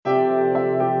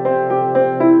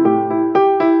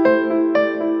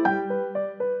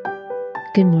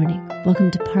Good morning. Welcome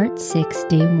to Part 6,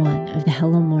 Day 1 of the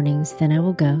Hello Mornings, Then I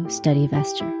Will Go study of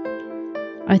Esther.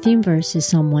 Our theme verse is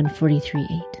Psalm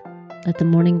 143:8. Let the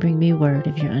morning bring me word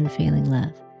of your unfailing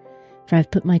love, for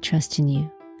I've put my trust in you.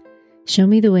 Show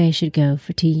me the way I should go,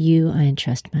 for to you I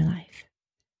entrust my life.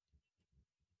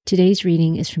 Today's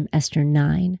reading is from Esther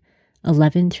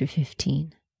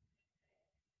 9:11-15.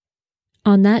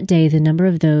 On that day, the number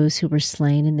of those who were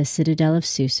slain in the citadel of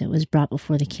Susa was brought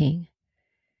before the king.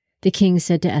 The king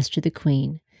said to Esther the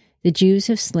queen, "The Jews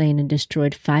have slain and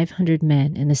destroyed 500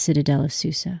 men in the citadel of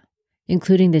Susa,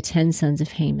 including the 10 sons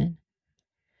of Haman.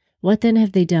 What then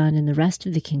have they done in the rest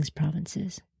of the king's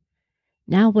provinces?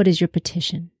 Now what is your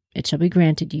petition? It shall be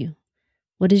granted you.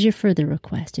 What is your further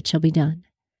request? It shall be done."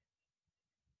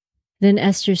 Then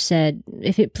Esther said,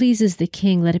 "If it pleases the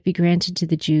king, let it be granted to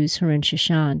the Jews who are in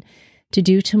Shushan to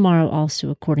do tomorrow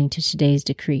also according to today's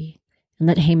decree, and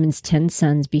let Haman's 10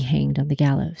 sons be hanged on the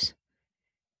gallows."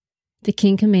 The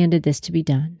king commanded this to be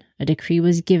done. A decree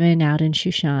was given out in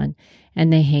Shushan,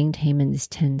 and they hanged Haman's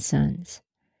 10 sons.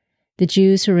 The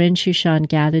Jews who were in Shushan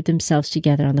gathered themselves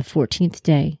together on the 14th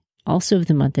day, also of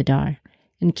the month Adar,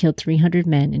 and killed 300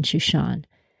 men in Shushan,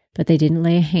 but they didn't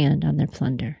lay a hand on their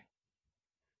plunder.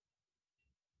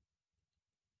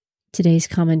 Today's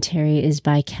commentary is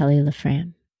by Kelly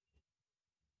Lafram.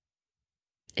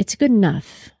 It's good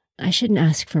enough. I shouldn't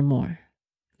ask for more.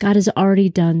 God has already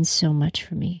done so much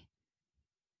for me.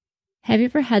 Have you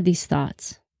ever had these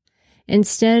thoughts?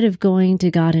 Instead of going to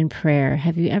God in prayer,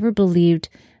 have you ever believed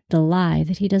the lie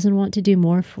that He doesn't want to do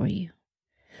more for you?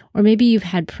 Or maybe you've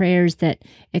had prayers that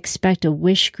expect a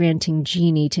wish-granting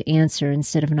genie to answer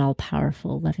instead of an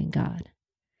all-powerful, loving God.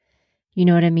 You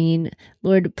know what I mean?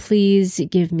 Lord, please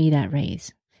give me that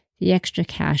raise. The extra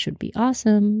cash would be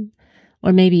awesome.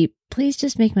 Or maybe, please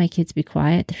just make my kids be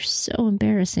quiet. They're so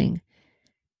embarrassing.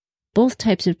 Both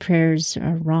types of prayers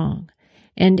are wrong.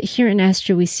 And here in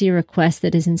Esther, we see a request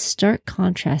that is in stark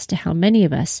contrast to how many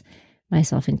of us,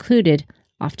 myself included,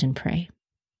 often pray.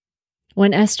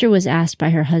 When Esther was asked by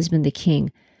her husband, the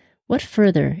king, "What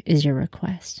further is your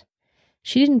request?"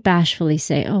 she didn't bashfully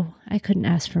say, "Oh, I couldn't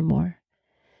ask for more."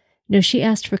 No, she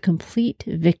asked for complete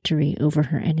victory over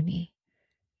her enemy.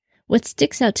 What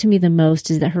sticks out to me the most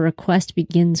is that her request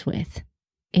begins with,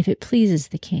 "If it pleases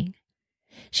the king."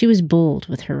 She was bold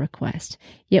with her request,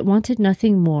 yet wanted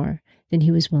nothing more than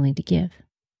he was willing to give.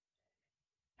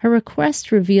 Her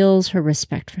request reveals her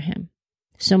respect for him,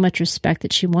 so much respect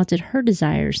that she wanted her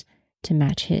desires to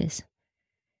match his.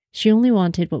 She only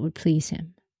wanted what would please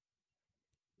him.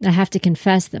 I have to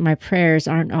confess that my prayers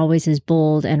aren't always as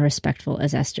bold and respectful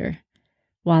as Esther.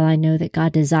 While I know that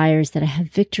God desires that I have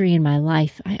victory in my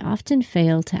life, I often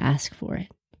fail to ask for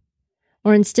it.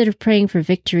 Or instead of praying for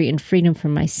victory and freedom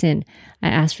from my sin, I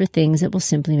ask for things that will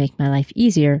simply make my life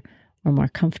easier or more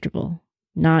comfortable,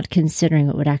 not considering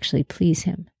what would actually please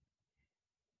him.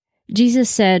 Jesus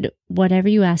said, "Whatever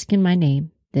you ask in my name,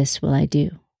 this will I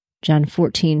do." John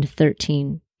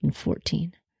 14:13 and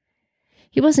 14.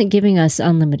 He wasn't giving us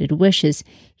unlimited wishes.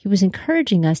 He was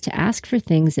encouraging us to ask for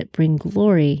things that bring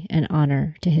glory and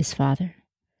honor to his Father.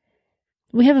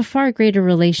 We have a far greater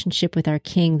relationship with our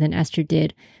King than Esther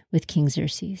did with King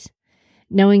Xerxes.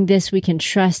 Knowing this, we can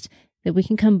trust that we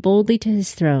can come boldly to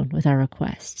his throne with our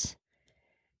requests.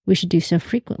 We should do so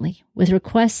frequently, with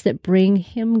requests that bring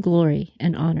him glory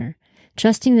and honor,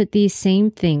 trusting that these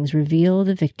same things reveal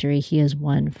the victory he has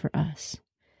won for us.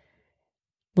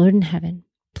 Lord in heaven,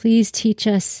 please teach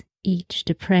us each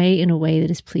to pray in a way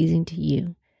that is pleasing to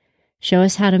you. Show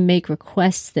us how to make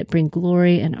requests that bring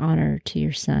glory and honor to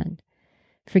your Son.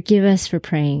 Forgive us for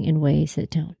praying in ways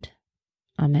that don't.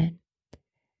 Amen.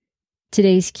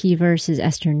 Today's key verse is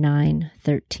Esther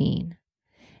 9:13.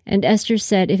 And Esther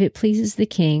said, "If it pleases the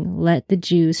king, let the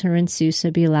Jews who are in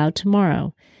Susa be allowed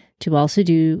tomorrow to also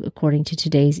do according to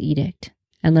today's edict,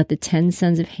 and let the 10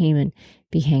 sons of Haman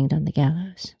be hanged on the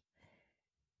gallows."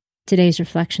 Today's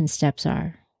reflection steps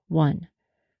are: 1.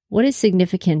 What is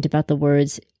significant about the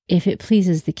words, "if it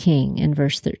pleases the king," in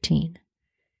verse 13?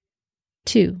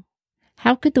 2.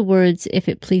 How could the words, "if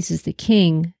it pleases the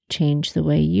king," change the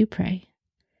way you pray?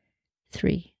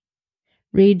 3.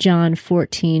 Read John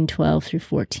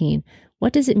 14:12-14.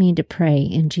 What does it mean to pray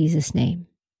in Jesus' name?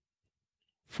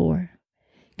 4.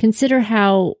 Consider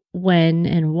how, when,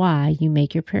 and why you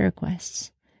make your prayer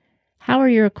requests. How are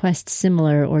your requests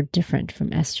similar or different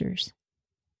from Esther's?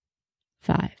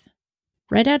 5.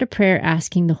 Write out a prayer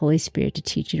asking the Holy Spirit to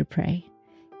teach you to pray.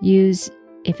 Use,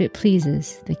 "if it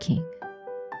pleases the king."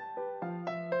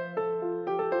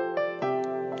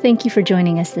 Thank you for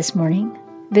joining us this morning.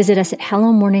 Visit us at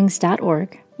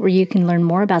hellomornings.org, where you can learn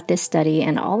more about this study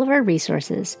and all of our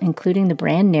resources, including the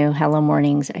brand new Hello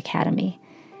Mornings Academy.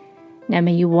 Now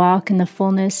may you walk in the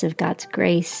fullness of God's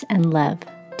grace and love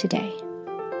today.